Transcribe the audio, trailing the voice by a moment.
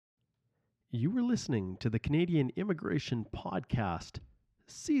You were listening to the Canadian Immigration Podcast,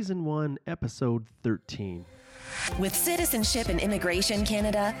 Season 1, Episode 13. With Citizenship and Immigration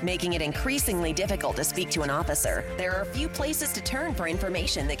Canada making it increasingly difficult to speak to an officer, there are few places to turn for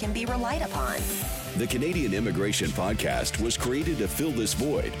information that can be relied upon. The Canadian Immigration Podcast was created to fill this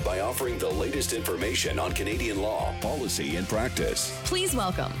void by offering the latest information on Canadian law, policy, and practice. Please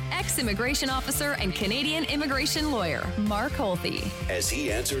welcome ex-immigration officer and Canadian immigration lawyer, Mark Holthe. As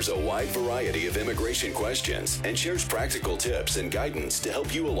he answers a wide variety of immigration questions and shares practical tips and guidance to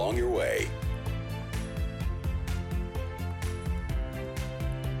help you along your way.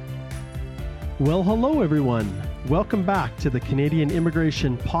 Well, hello everyone. Welcome back to the Canadian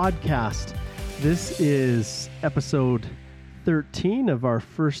Immigration Podcast. This is episode 13 of our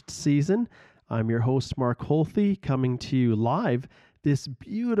first season. I'm your host, Mark Holthe, coming to you live this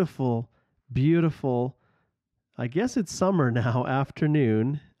beautiful, I guess it's summer now,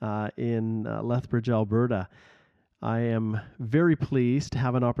 afternoon in Lethbridge, Alberta. I am very pleased to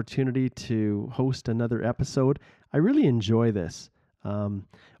have an opportunity to host another episode. I really enjoy this.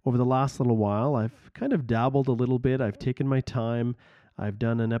 Over the last little while, I've kind of dabbled a little bit. I've taken my time. I've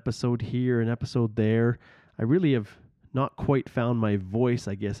done an episode here, an episode there. I really have not quite found my voice,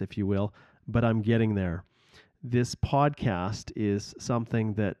 I guess, if you will, but I'm getting there. This podcast is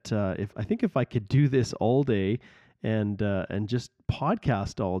something that if I could do this all day and just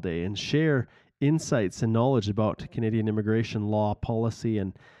podcast all day and share insights and knowledge about Canadian immigration law, policy,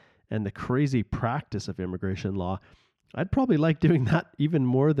 and the crazy practice of immigration law, I'd probably like doing that even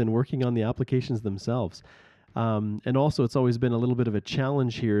more than working on the applications themselves. And also, it's always been a little bit of a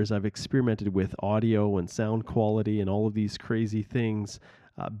challenge here as I've experimented with audio and sound quality and all of these crazy things,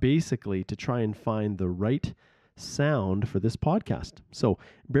 basically to try and find the right sound for this podcast. So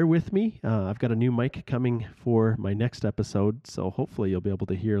bear with me. I've got a new mic coming for my next episode, so hopefully you'll be able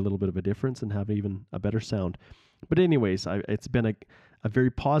to hear a little bit of a difference and have even a better sound. But anyways, it's been a very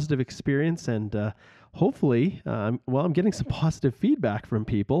positive experience, and hopefully, I'm getting some positive feedback from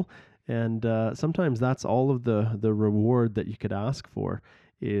people, and sometimes that's all of the reward that you could ask for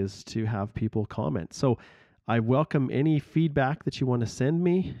is to have people comment. So I welcome any feedback that you want to send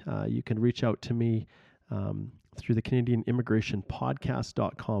me. You can reach out to me through the Canadian Immigration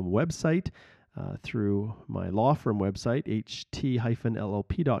Podcast.com website, through my law firm website,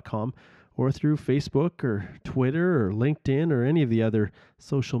 ht-llp.com, or through Facebook or Twitter or LinkedIn or any of the other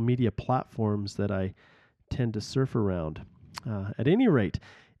social media platforms that I tend to surf around. At any rate,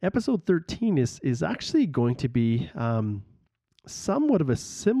 episode 13 is actually going to be somewhat of a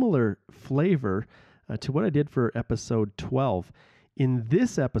similar flavor to what I did for episode 12. In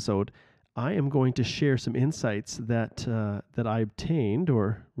this episode, I am going to share some insights that I obtained,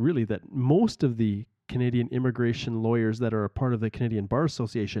 or really that most of the Canadian immigration lawyers that are a part of the Canadian Bar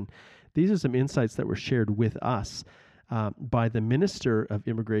Association, these are some insights that were shared with us by the Minister of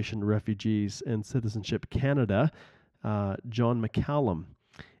Immigration, Refugees and Citizenship Canada, John McCallum.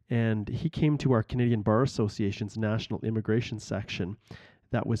 And he came to our Canadian Bar Association's National Immigration Section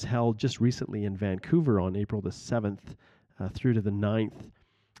that was held just recently in Vancouver on April the 7th through to the 9th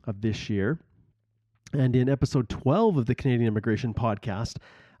of this year. And in episode 12 of the Canadian Immigration Podcast,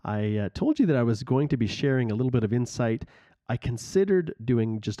 I told you that I was going to be sharing a little bit of insight. I considered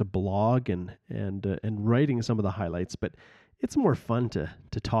doing just a blog and writing some of the highlights, but it's more fun to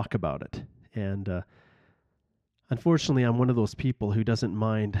talk about it. And unfortunately, I'm one of those people who doesn't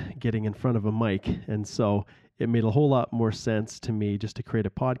mind getting in front of a mic, and so it made a whole lot more sense to me just to create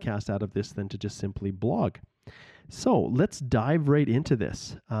a podcast out of this than to just simply blog. So let's dive right into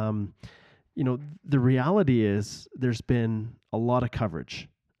this. The reality is there's been a lot of coverage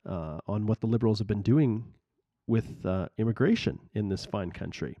on what the Liberals have been doing with immigration in this fine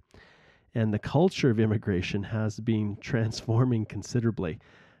country. And the culture of immigration has been transforming considerably.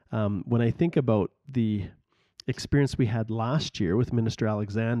 When I think about the experience we had last year with Minister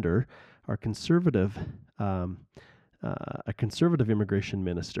Alexander, our conservative immigration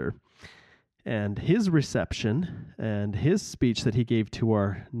minister, and his reception and his speech that he gave to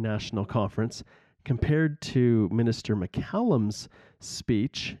our national conference compared to Minister McCallum's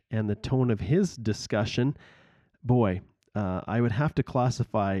speech and the tone of his discussion, boy, I would have to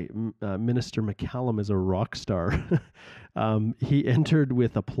classify Minister McCallum as a rock star. He entered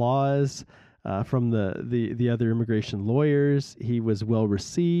with applause from the other immigration lawyers. He was well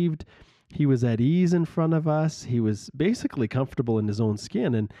received. He was at ease in front of us. He was basically comfortable in his own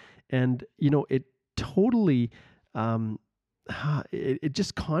skin, and it totally it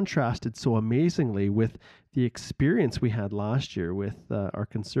just contrasted so amazingly with the experience we had last year with our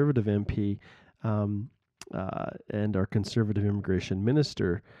Conservative MP and our Conservative immigration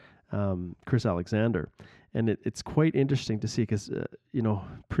minister, Chris Alexander. And it's quite interesting to see because,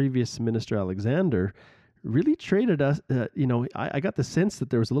 previous Minister Alexander really treated us, I got the sense that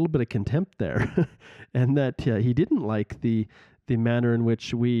there was a little bit of contempt there and that he didn't like the manner in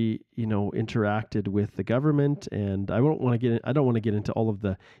which we, interacted with the government. And I don't want to get into all of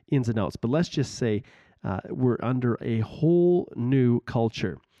the ins and outs, but let's just say we're under a whole new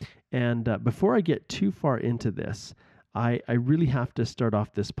culture. And before I get too far into this, I really have to start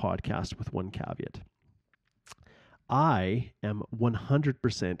off this podcast with one caveat. I am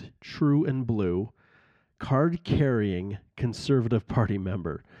 100% true and blue, card-carrying Conservative Party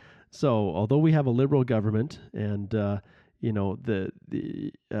member. So, although we have a Liberal government, and the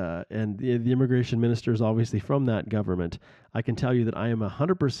immigration minister is obviously from that government, I can tell you that I am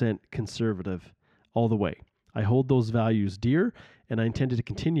 100% Conservative all the way. I hold those values dear, and I intended to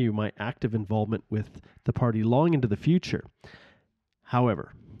continue my active involvement with the party long into the future.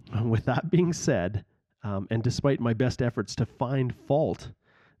 However, with that being said, and despite my best efforts to find fault,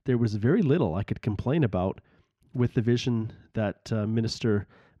 there was very little I could complain about with the vision that Minister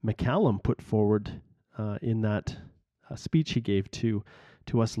McCallum put forward in that speech he gave to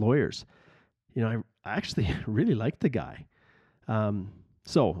us lawyers. I actually really liked the guy.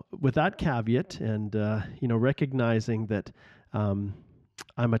 So with that caveat and, recognizing that I'm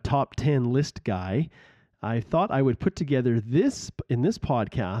a top 10 list guy, I thought I would put together in this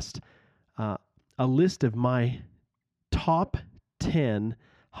podcast a list of my top 10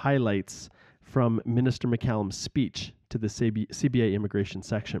 highlights from Minister McCallum's speech to the CBA immigration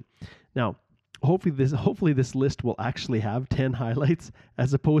section. Now, hopefully this list will actually have 10 highlights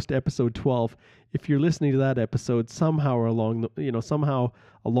as opposed to episode 12. If you're listening to that episode, somehow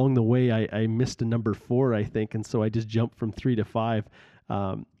along the way, I missed a number 4, I think, and so I just jumped from 3 to 5.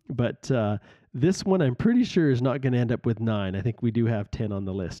 But this one, I'm pretty sure, is not going to end up with 9. I think we do have 10 on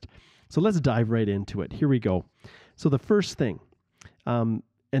the list. So let's dive right into it. Here we go. So the first thing,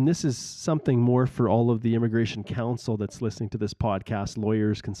 and this is something more for all of the Immigration Council that's listening to this podcast,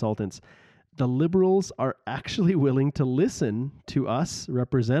 lawyers, consultants. The Liberals are actually willing to listen to us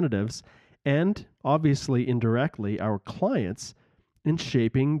representatives and obviously indirectly our clients in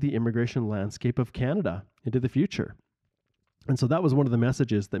shaping the immigration landscape of Canada into the future. And so that was one of the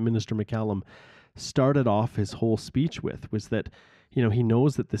messages that Minister McCallum started off his whole speech with, was that, he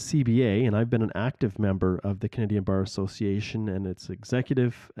knows that the CBA, and I've been an active member of the Canadian Bar Association and its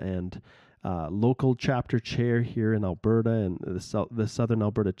executive and local chapter chair here in Alberta and the Southern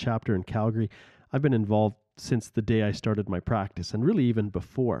Alberta chapter in Calgary. I've been involved since the day I started my practice, and really even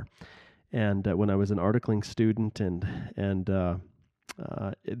before. And when I was an articling student, and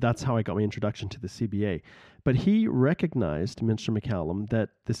that's how I got my introduction to the CBA. But he recognized, Minister McCallum, that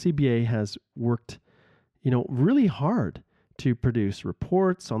the CBA has worked, really hard to produce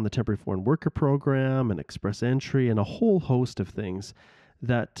reports on the Temporary Foreign Worker Program and Express Entry and a whole host of things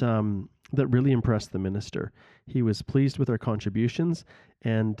that really impressed the minister. He was pleased with our contributions,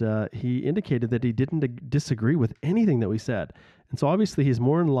 and he indicated that he didn't disagree with anything that we said. And so obviously he's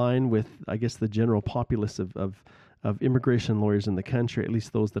more in line with, I guess, the general populace of immigration lawyers in the country, at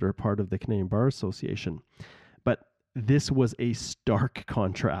least those that are part of the Canadian Bar Association. But this was a stark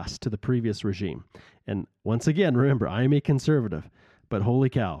contrast to the previous regime. And once again, remember, I am a conservative, but holy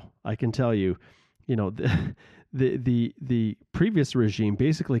cow, I can tell you, the previous regime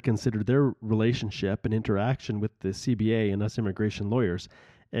basically considered their relationship and interaction with the CBA and us immigration lawyers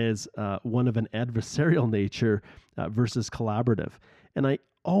as one of an adversarial nature versus collaborative. And I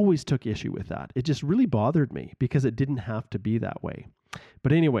always took issue with that. It just really bothered me because it didn't have to be that way.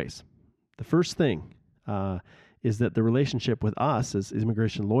 But anyways, the first thing is that the relationship with us as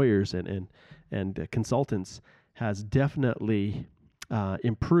immigration lawyers and consultants has definitely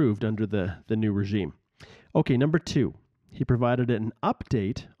improved under the new regime. Okay, number 2, he provided an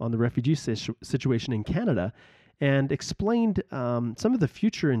update on the refugee situation in Canada and explained some of the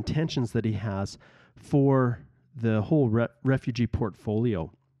future intentions that he has for the whole refugee portfolio.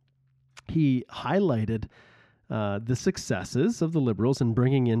 He highlighted the successes of the Liberals in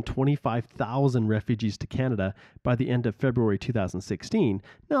bringing in 25,000 refugees to Canada by the end of February 2016.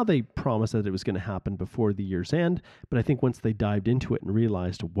 Now, they promised that it was going to happen before the year's end, but I think once they dived into it and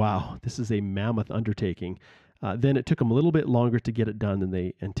realized, wow, this is a mammoth undertaking, then it took them a little bit longer to get it done than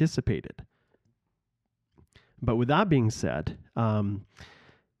they anticipated. But with that being said,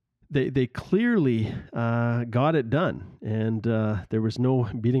 they clearly got it done, and there was no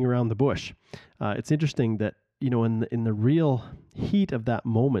beating around the bush. It's interesting that, in the real heat of that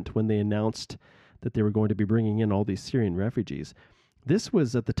moment when they announced that they were going to be bringing in all these Syrian refugees, this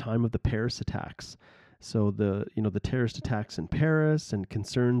was at the time of the Paris attacks. So the terrorist attacks in Paris and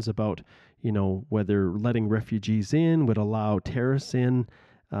concerns about, whether letting refugees in would allow terrorists in,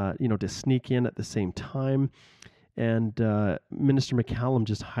 to sneak in at the same time. And Minister McCallum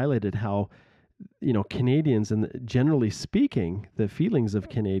just highlighted how, Canadians, and generally speaking, the feelings of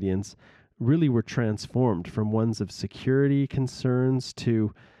Canadians really were transformed from ones of security concerns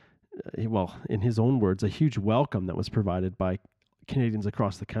to, in his own words, a huge welcome that was provided by Canadians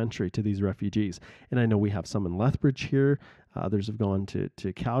across the country to these refugees. And I know we have some in Lethbridge here. Others have gone to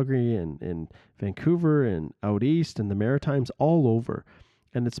Calgary and Vancouver and out east and the Maritimes, all over.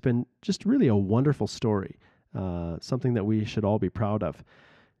 And it's been just really a wonderful story, something that we should all be proud of.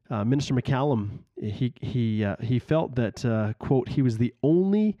 Minister McCallum, he felt that, quote, he was the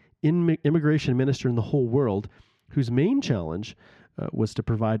only immigration minister in the whole world whose main challenge was to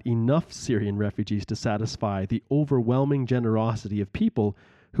provide enough Syrian refugees to satisfy the overwhelming generosity of people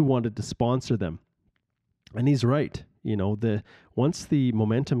who wanted to sponsor them. And he's right. Once the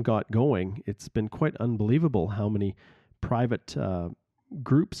momentum got going, it's been quite unbelievable how many private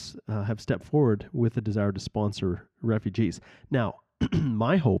groups have stepped forward with a desire to sponsor refugees. Now,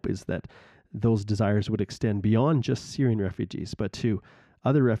 my hope is that those desires would extend beyond just Syrian refugees, but to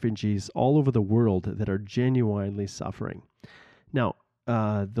other refugees all over the world that are genuinely suffering. Now,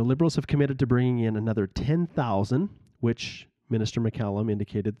 the Liberals have committed to bringing in another 10,000, which Minister McCallum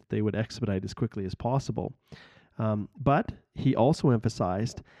indicated that they would expedite as quickly as possible. But he also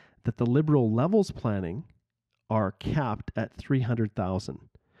emphasized that the Liberal levels planning are capped at 300,000.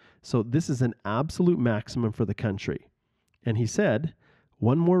 So this is an absolute maximum for the country. And he said,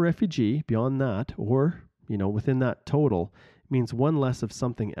 one more refugee beyond that, or, within that total, means one less of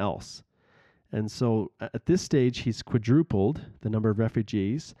something else. And so at this stage, he's quadrupled the number of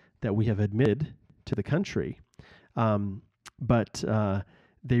refugees that we have admitted to the country. But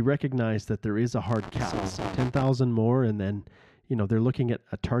they recognize that there is a hard cap, 10,000 more, and then, they're looking at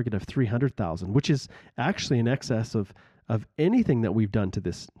a target of 300,000, which is actually in excess of anything that we've done to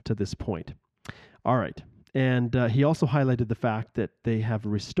this point. All right. And he also highlighted the fact that they have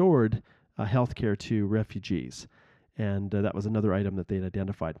restored healthcare to refugees. And that was another item that they'd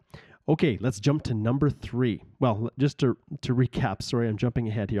identified. Okay, let's jump to number 3. Well, just to recap, sorry, I'm jumping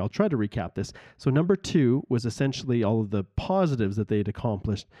ahead here. I'll try to recap this. So number 2 was essentially all of the positives that they'd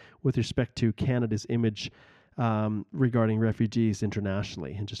accomplished with respect to Canada's image regarding refugees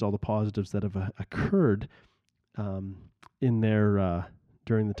internationally, and just all the positives that have occurred in their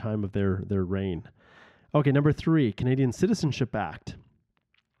during the time of their reign. Okay, number 3, Canadian Citizenship Act.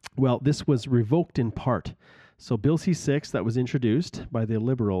 Well, this was revoked in part. So Bill C-6 that was introduced by the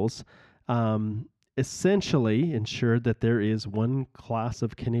Liberals essentially ensured that there is one class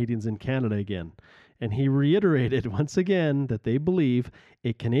of Canadians in Canada again. And he reiterated once again that they believe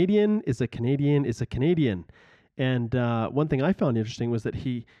a Canadian is a Canadian is a Canadian. And one thing I found interesting was that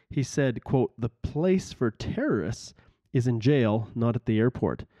he said, quote, the place for terrorists is in jail, not at the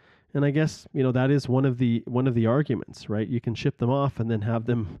airport. And I guess, that is one of the arguments, right? You can ship them off and then have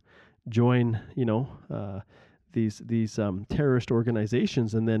them join, these terrorist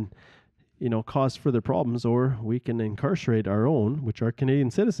organizations and then, cause further problems, or we can incarcerate our own, which are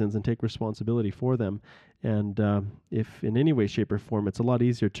Canadian citizens, and take responsibility for them. And if in any way, shape, or form, it's a lot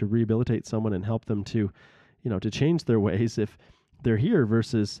easier to rehabilitate someone and help them to, to change their ways if they're here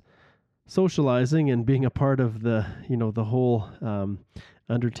versus socializing and being a part of the, the whole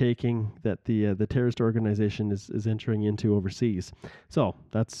undertaking that the terrorist organization is entering into overseas. So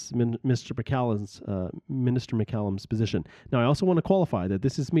that's Minister McCallum's position. Now, I also want to qualify that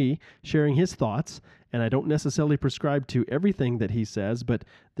this is me sharing his thoughts, and I don't necessarily prescribe to everything that he says, but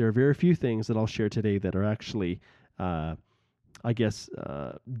there are very few things that I'll share today that are actually,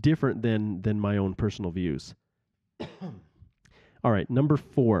 different than my own personal views. All right, number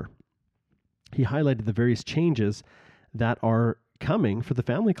 4. He highlighted the various changes that are coming for the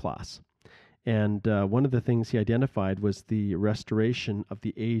family class. And one of the things he identified was the restoration of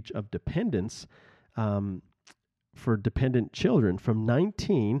the age of dependence for dependent children from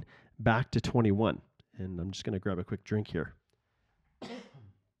 19 back to 21. And I'm just going to grab a quick drink here.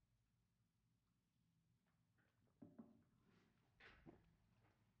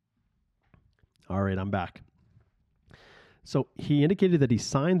 All right, I'm back. So he indicated that he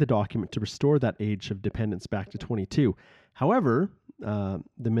signed the document to restore that age of dependence back to 22. However, the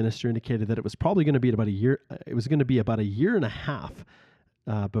minister indicated that it was probably going to be about a year. It was going to be about a year and a half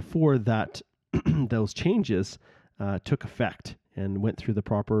before that those changes took effect and went through the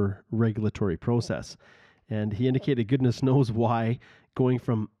proper regulatory process. And he indicated goodness knows why going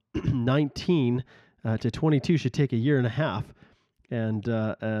from 19 to 22 should take a year and a half.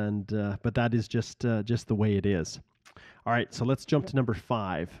 But that is just the way it is. All right, so let's jump to number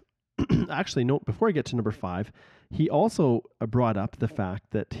 5. Actually, no, before I get to number 5, he also brought up the fact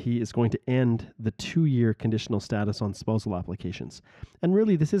that he is going to end the 2-year conditional status on spousal applications. And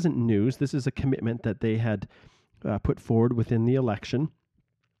really, this isn't news. This is a commitment that they had put forward within the election.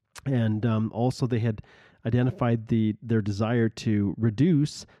 And also they had identified their desire to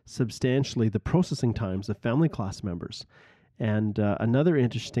reduce substantially the processing times of family class members. And another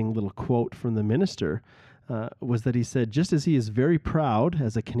interesting little quote from the minister was that he said, just as he is very proud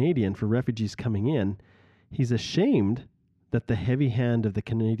as a Canadian for refugees coming in, he's ashamed that the heavy hand of the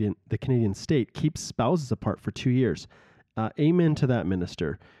Canadian state keeps spouses apart for 2 years. Amen to that,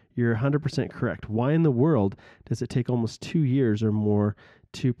 minister. You're 100% correct. Why in the world does it take almost 2 years or more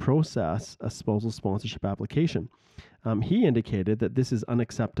to process a spousal sponsorship application? He indicated that this is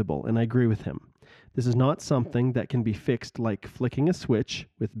unacceptable, and I agree with him. This is not something that can be fixed like flicking a switch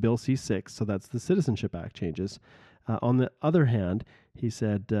with Bill C-6, so that's the Citizenship Act changes. On the other hand, he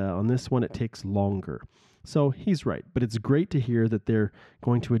said on this one it takes longer. So he's right, but it's great to hear that they're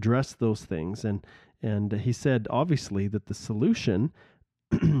going to address those things. And he said, obviously, that the solution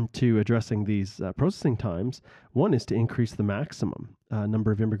to addressing these processing times, one is to increase the maximum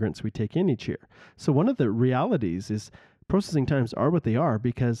number of immigrants we take in each year. So one of the realities is processing times are what they are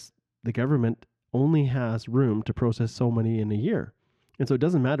because the government only has room to process so many in a year. And so it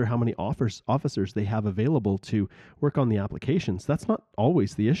doesn't matter how many officers they have available to work on the applications. That's not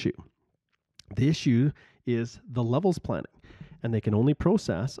always the issue. The issue is the levels planning, and they can only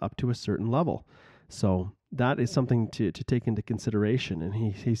process up to a certain level. So that is something to take into consideration.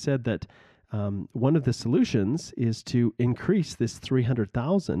 And he said that one of the solutions is to increase this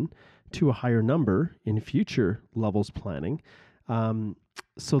 300,000 to a higher number in future levels planning,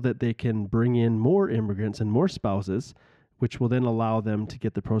 so that they can bring in more immigrants and more spouses, which will then allow them to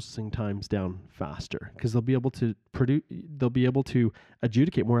get the processing times down faster because they'll be able to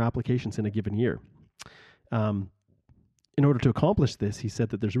adjudicate more applications in a given year. In order to accomplish this, he said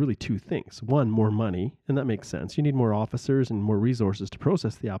that there's really 2 things. One, more money, and that makes sense. You need more officers and more resources to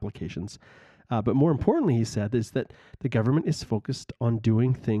process the applications. But more importantly, he said, is that the government is focused on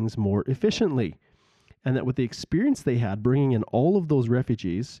doing things more efficiently. And that with the experience they had bringing in all of those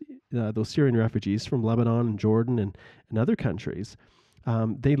refugees, those Syrian refugees from Lebanon and Jordan and other countries,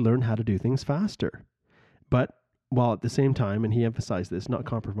 they learned how to do things faster. But while at the same time, and he emphasized this, not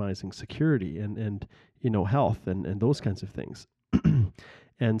compromising security and health and those kinds of things.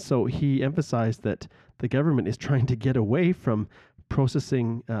 And so he emphasized that the government is trying to get away from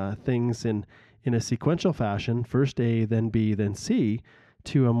processing things in a sequential fashion, first A, then B, then C,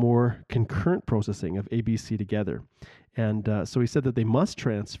 to a more concurrent processing of A, B, C together. And so he said that they must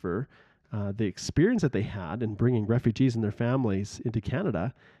transfer the experience that they had in bringing refugees and their families into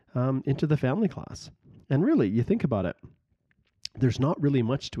Canada into the family class. And really, you think about it, there's not really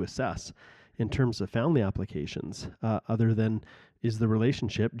much to assess in terms of family applications other than, is the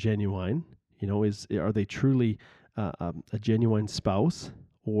relationship genuine? Are they truly a genuine spouse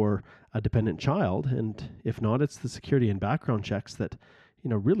or a dependent child? And if not, it's the security and background checks that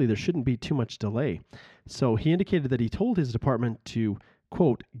really there shouldn't be too much delay. So he indicated that he told his department to,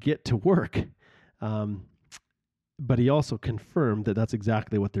 quote, get to work. But he also confirmed that that's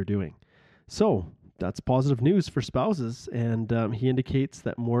exactly what they're doing. So that's positive news for spouses. And he indicates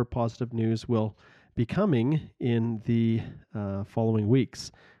that more positive news will be coming in the following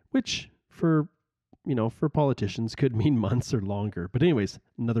weeks, which for politicians could mean months or longer. But anyways,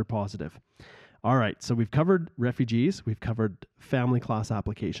 another positive. All right, so we've covered refugees, we've covered family class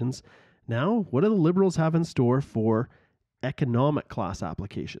applications. Now, what do the Liberals have in store for economic class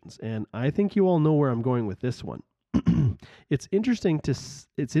applications? And I think you all know where I'm going with this one. It's interesting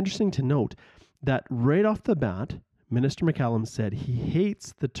to note that right off the bat, Minister McCallum said he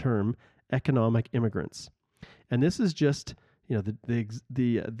hates the term economic immigrants. And this is just,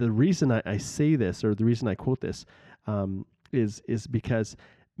 the reason I say this, or the reason I quote this, is because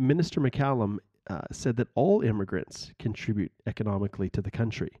Minister McCallum said that all immigrants contribute economically to the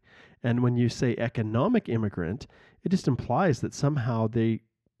country. And when you say economic immigrant, it just implies that somehow they,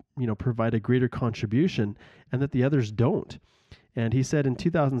 provide a greater contribution and that the others don't. And he said in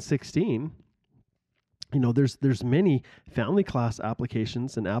 2016, there's many family class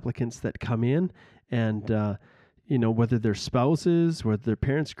applications and applicants that come in and, whether they're spouses, whether they're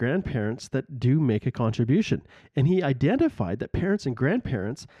parents, grandparents, that do make a contribution. And he identified that parents and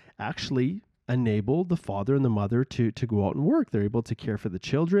grandparents actually enable the father and the mother to go out and work. They're able to care for the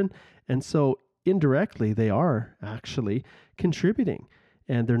children. And so indirectly, they are actually contributing.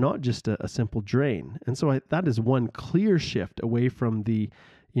 and they're not just a simple drain. And so that is one clear shift away from the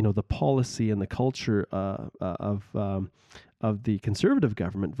policy and the culture of the Conservative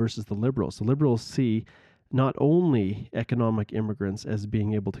government versus the Liberals. The Liberals see not only economic immigrants as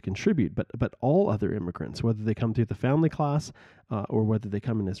being able to contribute, but all other immigrants, whether they come through the family class or whether they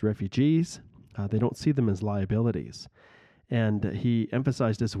come in as refugees, they don't see them as liabilities. And he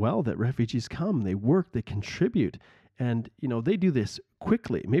emphasized as well that refugees come, they work, they contribute, and they do this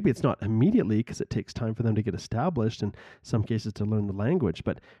quickly. Maybe it's not immediately because it takes time for them to get established, in some cases to learn the language,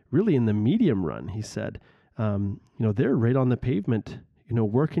 but really in the medium run, he said, they're right on the pavement,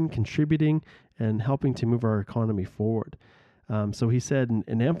 working, contributing, and helping to move our economy forward. So he said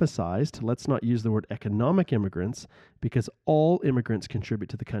and emphasized, let's not use the word economic immigrants, because all immigrants contribute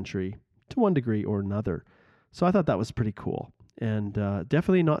to the country to one degree or another. So I thought that was pretty cool, and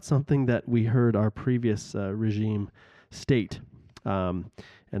definitely not something that we heard our previous regime state. And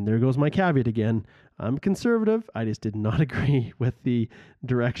there goes my caveat again. I'm conservative. I just did not agree with the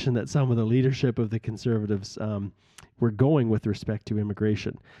direction that some of the leadership of the Conservatives were going with respect to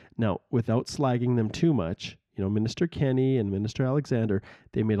immigration. Now, without slagging them too much, Minister Kenney and Minister Alexander,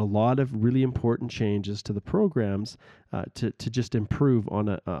 they made a lot of really important changes to the programs to just improve on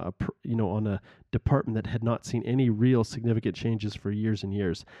a department that had not seen any real significant changes for years and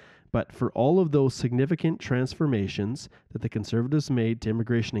years. But for all of those significant transformations that the Conservatives made to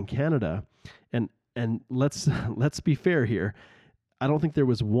immigration in Canada, and let's be fair here, I don't think there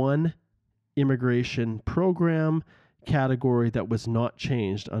was one immigration program category that was not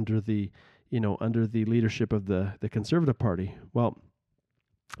changed under the leadership of the Conservative Party. Well,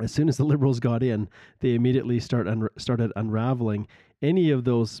 as soon as the Liberals got in, they immediately started unraveling any of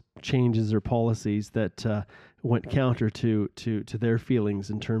those changes or policies that went counter to their feelings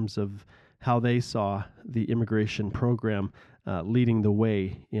in terms of how they saw the immigration program leading the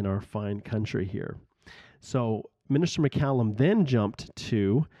way in our fine country here. So Minister McCallum then jumped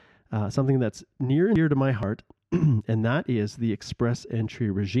to something that's near and dear to my heart, and that is the express entry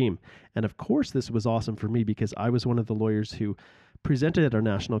regime. And of course, this was awesome for me because I was one of the lawyers who presented at our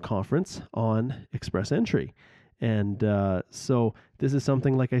national conference on express entry. And so this is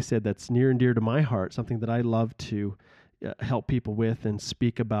something, like I said, that's near and dear to my heart, something that I love to help people with and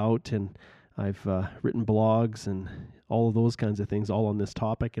speak about. And I've written blogs and all of those kinds of things all on this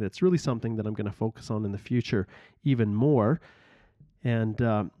topic. And it's really something that I'm going to focus on in the future even more.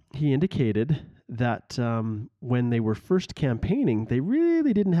 And he indicated that when they were first campaigning, they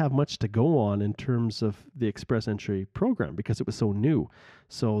really didn't have much to go on in terms of the express entry program because it was so new.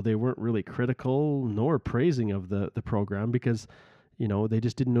 So they weren't really critical nor praising of the program because, they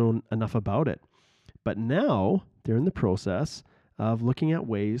just didn't know enough about it. But now they're in the process of looking at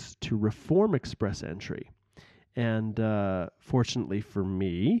ways to reform express entry. And fortunately for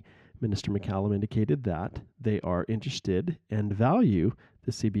me, Minister McCallum indicated that they are interested and value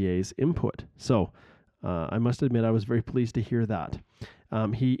the CBA's input. So I must admit I was very pleased to hear that.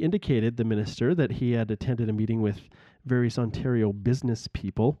 He indicated, the minister, that he had attended a meeting with various Ontario business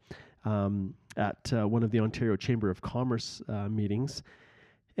people at one of the Ontario Chamber of Commerce meetings.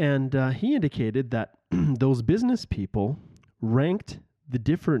 And he indicated that those business people ranked the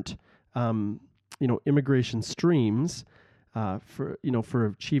different immigration streams for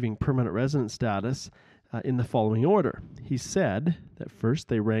achieving permanent resident status in the following order. He said that first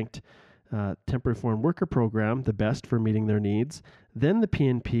they ranked Temporary Foreign Worker Program the best for meeting their needs, then the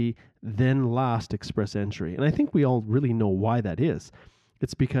PNP, then last express entry. And I think we all really know why that is.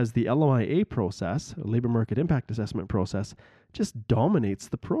 It's because the LMIA process, Labor Market Impact Assessment process, just dominates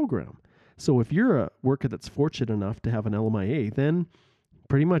the program. So if you're a worker that's fortunate enough to have an LMIA, then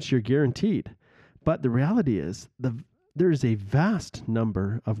pretty much you're guaranteed. But the reality is there is a vast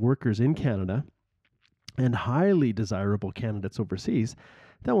number of workers in Canada and highly desirable candidates overseas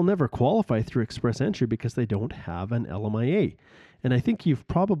that will never qualify through express entry because they don't have an LMIA. And I think you've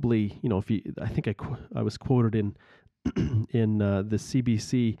probably, I was quoted in the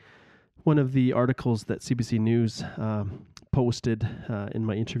CBC, one of the articles that CBC News posted in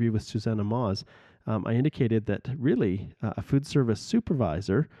my interview with Susanna Moz. I indicated that really a food service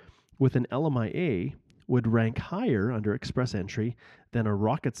supervisor with an LMIA would rank higher under express entry than a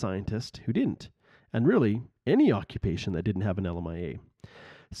rocket scientist who didn't, and really any occupation that didn't have an LMIA.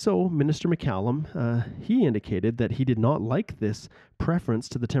 So Minister McCallum, he indicated that he did not like this preference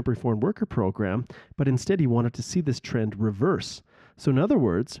to the Temporary Foreign Worker Program, but instead he wanted to see this trend reverse. So in other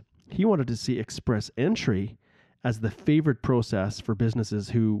words, he wanted to see express entry as the favored process for businesses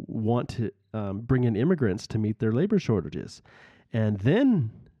who want to bring in immigrants to meet their labor shortages. And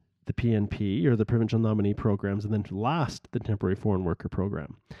then the PNP, or the provincial nominee programs, and then last, the temporary foreign worker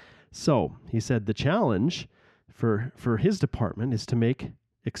program. So he said the challenge for his department is to make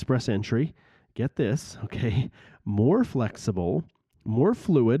express entry, get this, okay, more flexible, more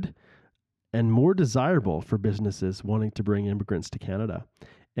fluid, and more desirable for businesses wanting to bring immigrants to Canada.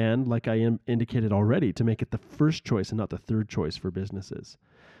 And like I indicated already, to make it the first choice and not the third choice for businesses.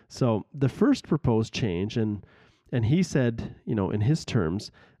 So the first proposed change, and he said, in his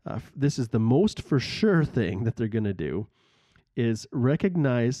terms, this is the most for sure thing that they're going to do, is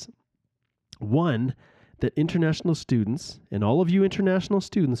recognize, one, that international students, and all of you international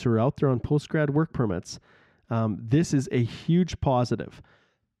students who are out there on postgrad work permits, this is a huge positive.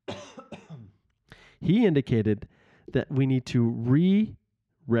 He indicated that we need to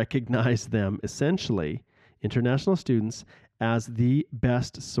re-recognize them, essentially, international students, as the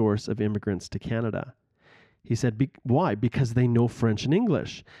best source of immigrants to Canada. He said, why? Because they know French and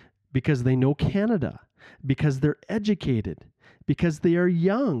English, because they know Canada, because they're educated, because they are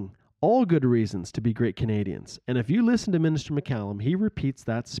young. All good reasons to be great Canadians. And if you listen to Minister McCallum, he repeats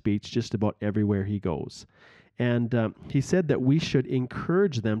that speech just about everywhere he goes. And he said that we should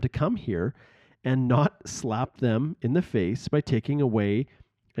encourage them to come here and not slap them in the face by taking away,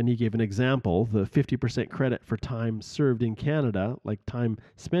 and he gave an example, the 50% credit for time served in Canada, like time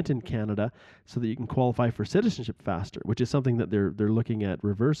spent in Canada, so that you can qualify for citizenship faster, which is something that they're looking at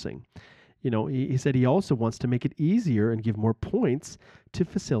reversing. He said he also wants to make it easier and give more points to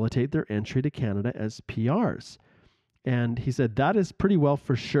facilitate their entry to Canada as PRs. And he said that is pretty well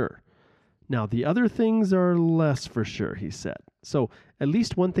for sure. Now, the other things are less for sure, he said. So at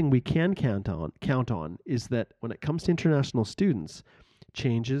least one thing we can count on is that when it comes to international students,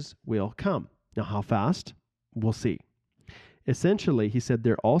 changes will come. Now, how fast? We'll see. Essentially, he said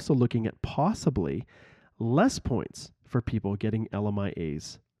they're also looking at possibly less points for people getting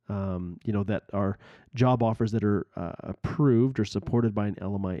LMIAs. That are job offers that are approved or supported by an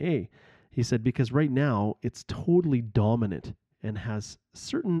LMIA. He said, because right now it's totally dominant and has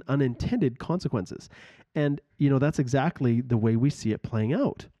certain unintended consequences. And, that's exactly the way we see it playing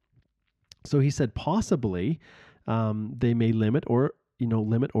out. So he said possibly they may limit or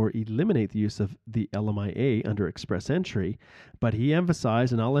eliminate the use of the LMIA under express entry. But he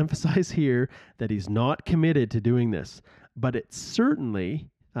emphasized, and I'll emphasize here, that he's not committed to doing this. But it certainly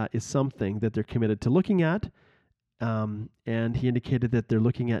is something that they're committed to looking at, and he indicated that they're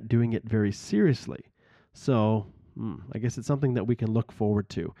looking at doing it very seriously. So I guess it's something that we can look forward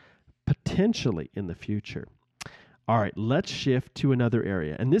to, potentially in the future. All right, let's shift to another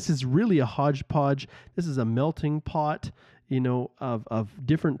area. And this is really a hodgepodge. This is a melting pot, of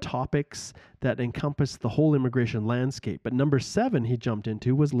different topics that encompass the whole immigration landscape. But number 7 he jumped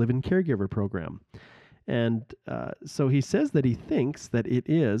into was Live-In Caregiver Program. And so he says that he thinks that it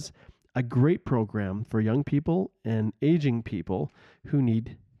is a great program for young people and aging people who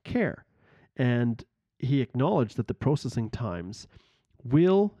need care. And he acknowledged that the processing times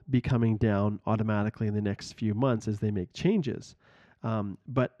will be coming down automatically in the next few months as they make changes.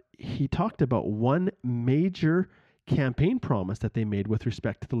 But he talked about one major campaign promise that they made with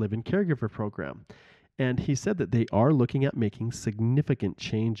respect to the Live-In Caregiver Program. And he said that they are looking at making significant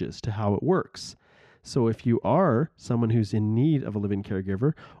changes to how it works. So if you are someone who's in need of a live-in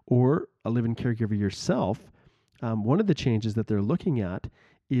caregiver or a live-in caregiver yourself, one of the changes that they're looking at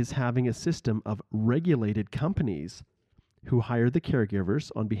is having a system of regulated companies who hire the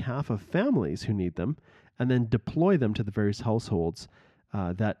caregivers on behalf of families who need them and then deploy them to the various households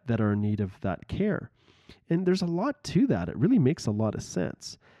that are in need of that care. And there's a lot to that. It really makes a lot of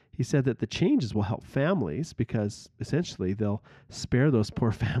sense. He said that the changes will help families because essentially they'll spare those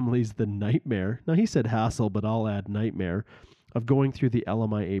poor families the nightmare. Now, he said hassle, but I'll add nightmare of going through the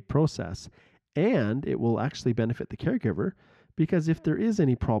LMIA process. And it will actually benefit the caregiver because if there is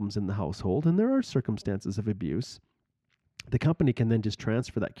any problems in the household and there are circumstances of abuse, the company can then just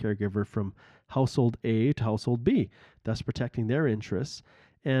transfer that caregiver from household A to household B, thus protecting their interests.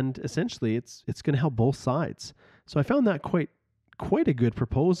 And essentially, it's going to help both sides. So I found that quite a good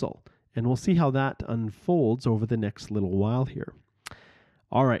proposal, and we'll see how that unfolds over the next little while here.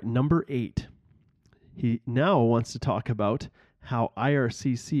 All right, number 8. He now wants to talk about how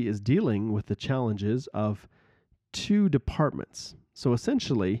IRCC is dealing with the challenges of 2 departments. So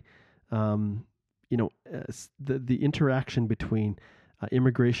essentially, the interaction between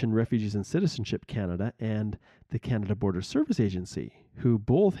Immigration, Refugees, and Citizenship Canada and the Canada Border Service Agency, who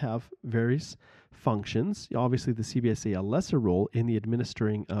both have various functions. Obviously, the CBSA a lesser role in the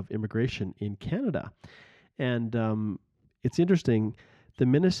administering of immigration in Canada. And it's interesting, the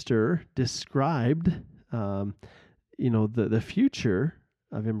minister described, the future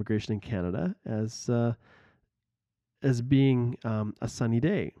of immigration in Canada as being a sunny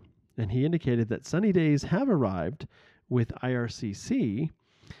day. And he indicated that sunny days have arrived with IRCC,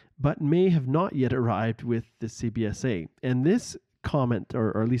 but may have not yet arrived with the CBSA. And this comment,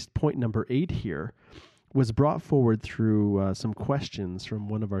 or at least point number 8 here, was brought forward through some questions from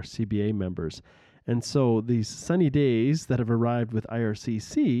one of our CBA members. And so these sunny days that have arrived with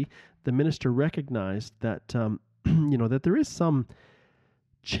IRCC, the minister recognized that, that there is some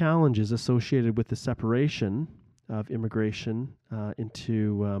challenges associated with the separation of immigration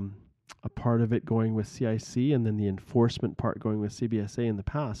into a part of it going with CIC and then the enforcement part going with CBSA in the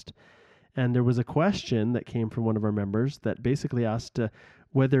past. And there was a question that came from one of our members that basically asked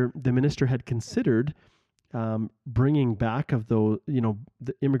whether the minister had considered bringing back of the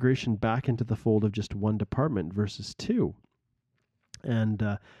immigration back into the fold of just one department versus two.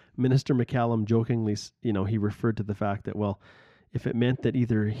 And Minister McCallum jokingly, he referred to the fact that, well, if it meant that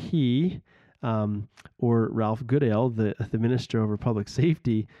either he or Ralph Goodale, the Minister over Public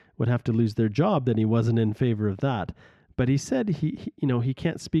Safety, would have to lose their job, then he wasn't in favor of that. But he said he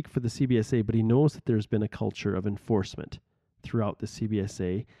can't speak for the CBSA, but he knows that there's been a culture of enforcement throughout the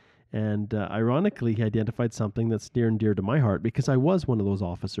CBSA. And ironically, he identified something that's near and dear to my heart, because I was one of those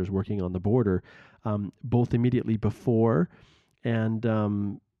officers working on the border, both immediately before and,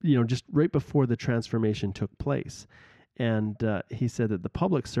 just right before the transformation took place. And he said that the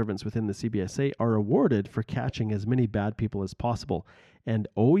public servants within the CBSA are awarded for catching as many bad people as possible. And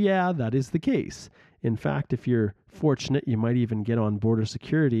oh yeah, that is the case. In fact, if you're fortunate, you might even get on border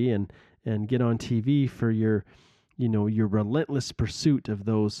security and get on TV for your relentless pursuit of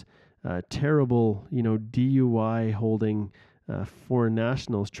those terrible, DUI holding foreign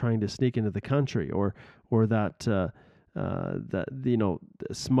nationals trying to sneak into the country, or that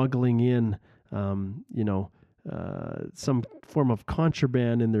smuggling in, some form of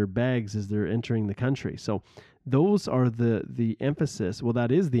contraband in their bags as they're entering the country. So those are the emphasis. Well,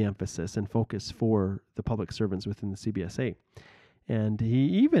 that is the emphasis and focus for the public servants within the CBSA. And he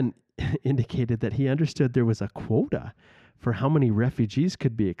even indicated that he understood there was a quota for how many refugees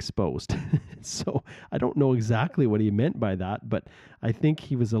could be exposed. So I don't know exactly what he meant by that, but I think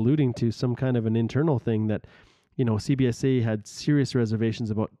he was alluding to some kind of an internal thing that, CBSA had serious reservations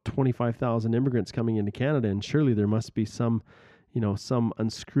about 25,000 immigrants coming into Canada, and surely there must be some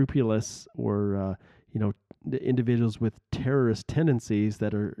unscrupulous or, individuals with terrorist tendencies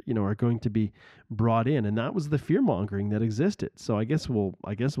that are going to be brought in. And that was the fear mongering that existed. So I guess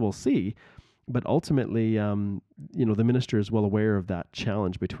we'll see. But ultimately, the minister is well aware of that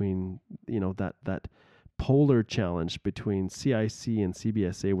challenge between, that polar challenge between CIC and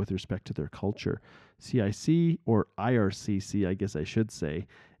CBSA with respect to their culture. CIC, or IRCC, I guess I should say,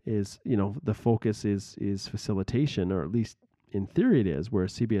 is, the focus is facilitation, or at least in theory it is, where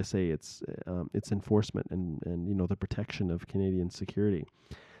CBSA, it's enforcement and the protection of Canadian security.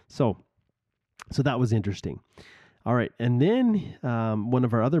 So that was interesting. All right. And then one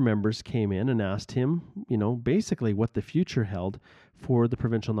of our other members came in and asked him, basically what the future held for the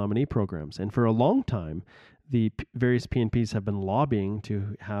provincial nominee programs. And for a long time, the various PNPs have been lobbying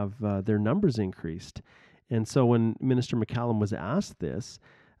to have their numbers increased. And so when Minister McCallum was asked this,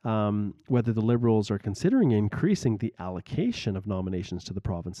 whether the Liberals are considering increasing the allocation of nominations to the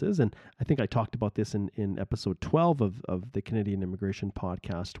provinces. And I think I talked about this in episode 12 of the Canadian Immigration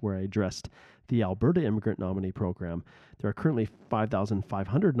Podcast, where I addressed the Alberta Immigrant Nominee Program. There are currently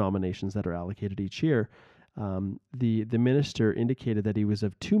 5,500 nominations that are allocated each year. The minister indicated that he was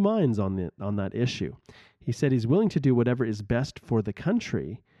of two minds on that issue. He said he's willing to do whatever is best for the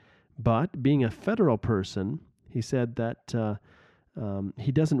country, but being a federal person, he said that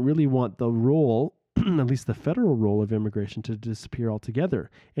he doesn't really want the role, at least the federal role of immigration, to disappear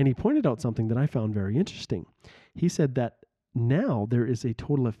altogether. And he pointed out something that I found very interesting. He said that now there is a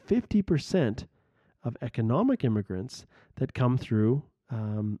total of 50% of economic immigrants that come through,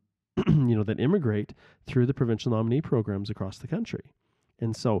 that immigrate through the provincial nominee programs across the country.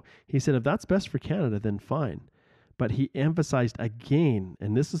 And so he said, if that's best for Canada, then fine. But he emphasized again,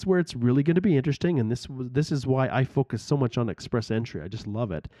 and this is where it's really going to be interesting, and this is why I focus so much on express entry. I just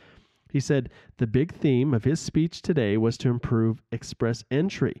love it. He said the big theme of his speech today was to improve express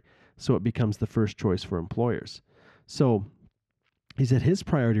entry so it becomes the first choice for employers. So he said his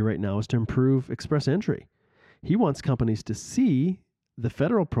priority right now is to improve express entry. He wants companies to see the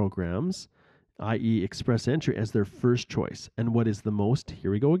federal programs, i.e. express entry, as their first choice. And what is the most, here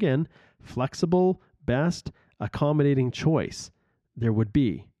we go again, flexible, best, accommodating choice there would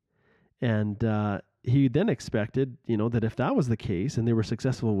be. And he then expected, that if that was the case and they were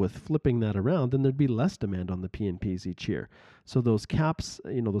successful with flipping that around, then there'd be less demand on the PNPs each year. So those caps,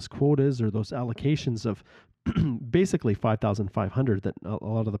 those quotas or those allocations of basically 5,500 that a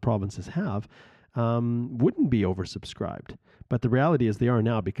lot of the provinces have wouldn't be oversubscribed. But the reality is they are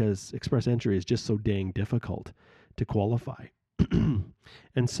now, because express entry is just so dang difficult to qualify.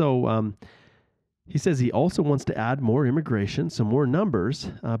 And so he says he also wants to add more immigration, some more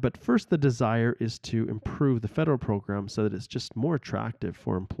numbers, but first the desire is to improve the federal program so that it's just more attractive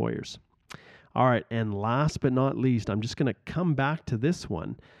for employers. All right, and last but not least, I'm just going to come back to this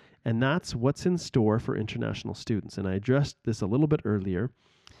one, and that's what's in store for international students. And I addressed this a little bit earlier,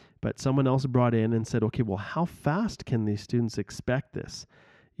 but someone else brought in and said, okay, well, how fast can these students expect this?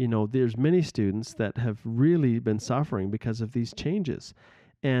 There's many students that have really been suffering because of these changes,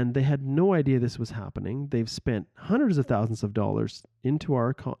 and they had no idea this was happening. They've spent hundreds of thousands of dollars into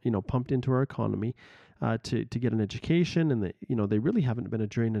our, pumped into our economy to get an education, and they really haven't been a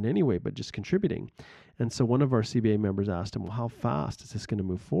drain in any way, but just contributing. And so one of our CBA members asked him, well, how fast is this going to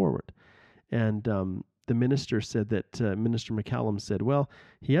move forward? And the minister said that, Minister McCallum said, well,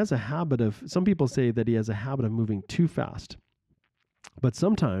 he has a habit of, some people say that he has a habit of moving too fast, but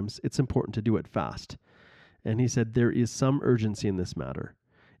sometimes it's important to do it fast. And he said there is some urgency in this matter.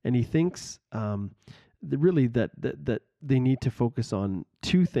 And he thinks really that they need to focus on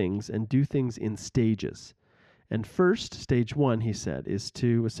two things and do things in stages. And first, stage one, he said, is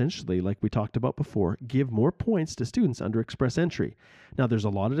to essentially, like we talked about before, give more points to students under express entry. Now, there's a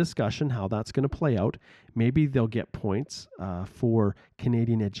lot of discussion how that's going to play out. Maybe they'll get points for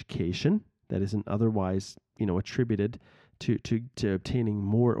Canadian education that isn't otherwise, attributed to obtaining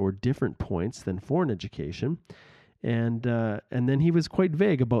more or different points than foreign education. And then he was quite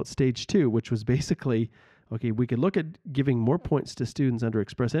vague about stage two, which was basically, okay, we could look at giving more points to students under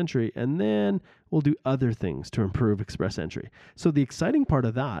express entry, and then we'll do other things to improve express entry. So the exciting part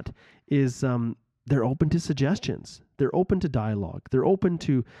of that is they're open to suggestions. They're open to dialogue. They're open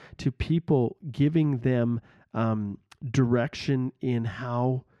to people giving them direction in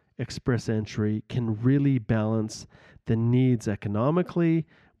how express entry can really balance the needs economically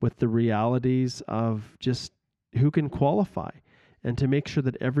with the realities of just who can qualify, and to make sure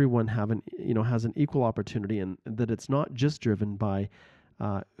that everyone has an equal opportunity, and that it's not just driven by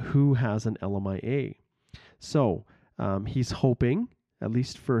who has an LMIA. So he's hoping, at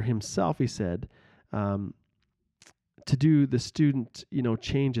least for himself, he said, to do the student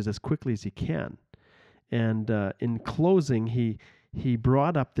changes as quickly as he can. And in closing, he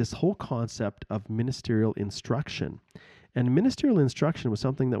brought up this whole concept of ministerial instruction. And ministerial instruction was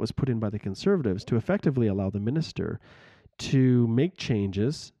something that was put in by the Conservatives to effectively allow the minister to make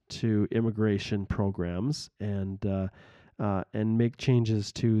changes to immigration programs and make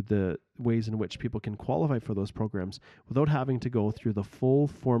changes to the ways in which people can qualify for those programs without having to go through the full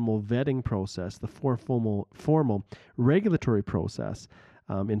formal vetting process, the formal regulatory process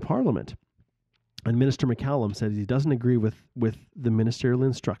in Parliament. And Minister McCallum said he doesn't agree with the ministerial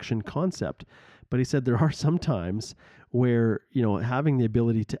instruction concept, but he said there are some times where, having the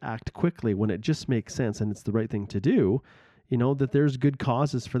ability to act quickly when it just makes sense and it's the right thing to do, that there's good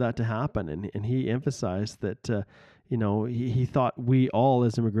causes for that to happen. And he emphasized that, he thought we all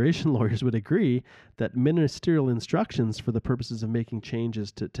as immigration lawyers would agree that ministerial instructions for the purposes of making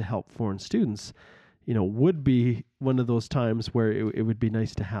changes to help foreign students, would be one of those times where it would be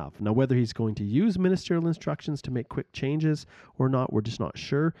nice to have. Now, whether he's going to use ministerial instructions to make quick changes or not, we're just not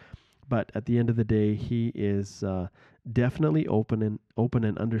sure. But at the end of the day, he is definitely open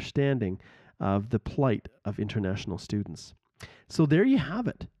and understanding of the plight of international students. So there you have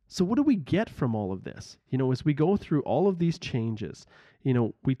it. So what do we get from all of this? As we go through all of these changes,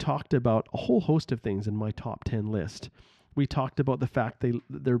 we talked about a whole host of things in my top 10 list. We talked about the fact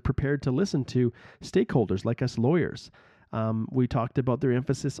they're prepared to listen to stakeholders like us lawyers. We talked about their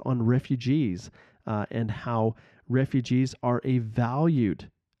emphasis on refugees and how refugees are a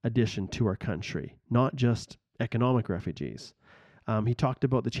valued addition to our country, not just economic refugees. He talked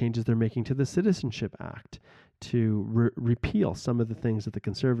about the changes they're making to the Citizenship Act to repeal some of the things that the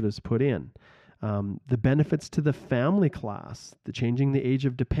Conservatives put in. The benefits to the family class, the changing the age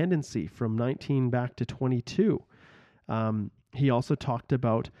of dependency from 19 back to 22. He also talked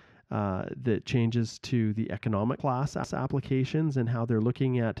about the changes to the economic class applications and how they're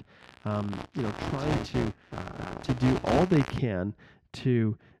looking at, trying to do all they can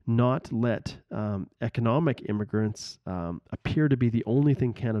to not let economic immigrants appear to be the only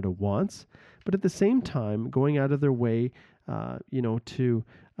thing Canada wants, but at the same time going out of their way, to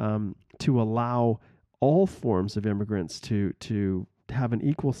allow all forms of immigrants to have an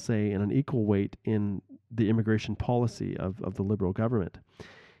equal say and an equal weight in the immigration policy of the Liberal government.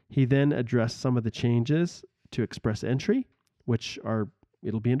 He then addressed some of the changes to express entry, which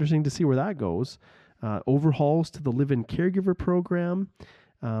it'll be interesting to see where that goes. Overhauls to the live-in caregiver program.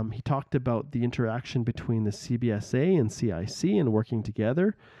 He talked about the interaction between the CBSA and CIC and working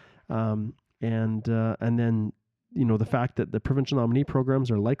together. And then, the fact that the provincial nominee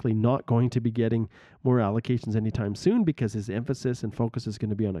programs are likely not going to be getting more allocations anytime soon because his emphasis and focus is going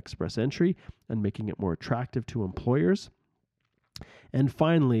to be on express entry and making it more attractive to employers. And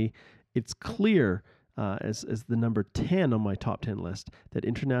finally, it's clear as the number 10 on my top 10 list that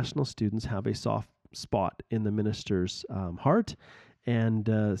international students have a soft spot in the minister's heart.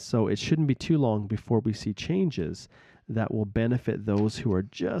 And so it shouldn't be too long before we see changes that will benefit those who are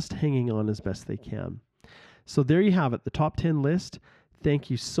just hanging on as best they can. So there you have it, the top 10 list. Thank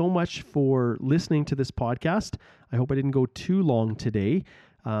you so much for listening to this podcast. I hope I didn't go too long today.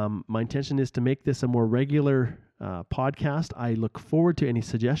 My intention is to make this a more regular podcast. I look forward to any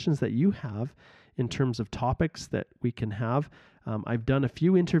suggestions that you have in terms of topics that we can have. I've done a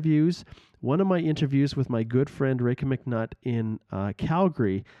few interviews. One of my interviews with my good friend Reka McNutt in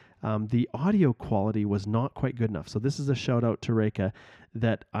Calgary, the audio quality was not quite good enough. So this is a shout out to Reka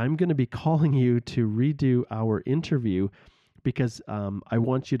that I'm going to be calling you to redo our interview because I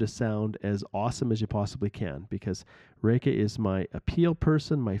want you to sound as awesome as you possibly can, because Reka is my appeal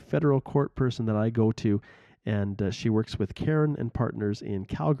person, my federal court person that I go to, and she works with Karen and Partners in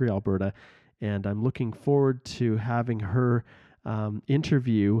Calgary, Alberta, and I'm looking forward to having her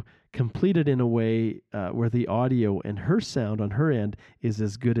interview completed in a way where the audio and her sound on her end is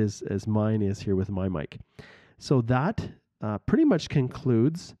as good as mine is here with my mic. So that pretty much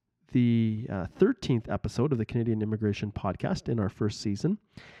concludes the 13th episode of the Canadian Immigration Podcast in our first season.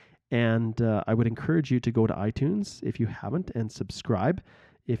 And I would encourage you to go to iTunes if you haven't and subscribe.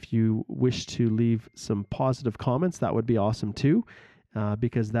 If you wish to leave some positive comments, that would be awesome too,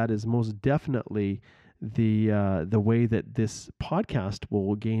 because that is most definitely the way that this podcast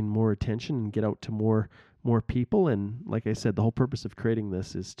will gain more attention and get out to more people. And like I said, the whole purpose of creating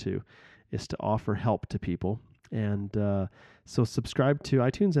this is to offer help to people. And so subscribe to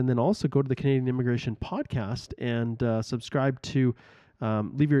iTunes, and then also go to the Canadian Immigration Podcast and subscribe to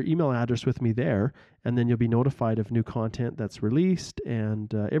leave your email address with me there, and then you'll be notified of new content that's released,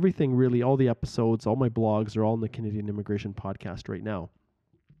 and everything really, all the episodes, all my blogs are all in the Canadian Immigration Podcast right now.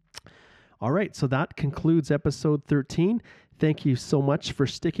 All right, so that concludes episode 13. Thank you so much for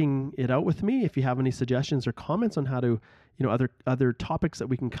sticking it out with me. If you have any suggestions or comments on how to, other topics that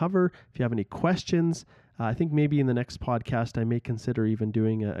we can cover, if you have any questions, I think maybe in the next podcast I may consider even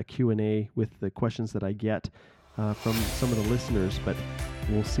doing a Q&A with the questions that I get from some of the listeners, but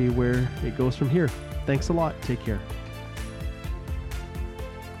we'll see where it goes from here. Thanks a lot. Take care.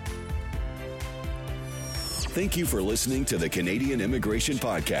 Thank you for listening to the Canadian Immigration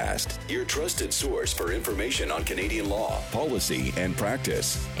Podcast, your trusted source for information on Canadian law, policy, and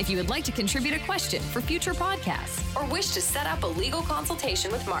practice. If you would like to contribute a question for future podcasts or wish to set up a legal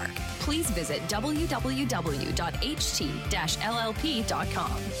consultation with Mark, please visit www.ht-llp.com.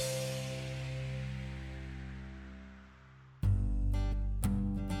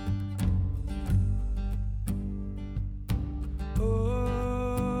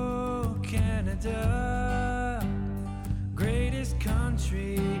 Oh, Canada.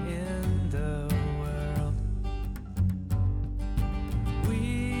 Country in the world.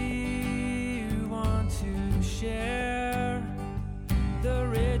 We want to share the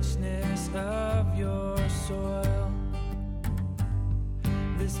richness of your soil.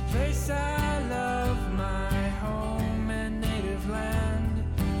 This place I love, my home and native land.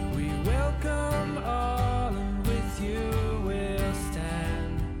 We welcome all, and with you we'll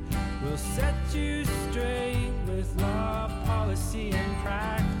stand. We'll set you straight with law, policy, and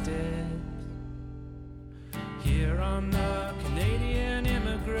practice here on the Canadian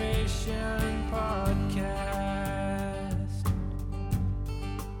Immigration Podcast.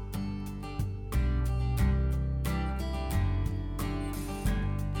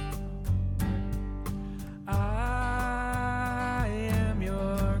 I am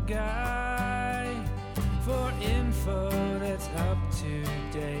your guide.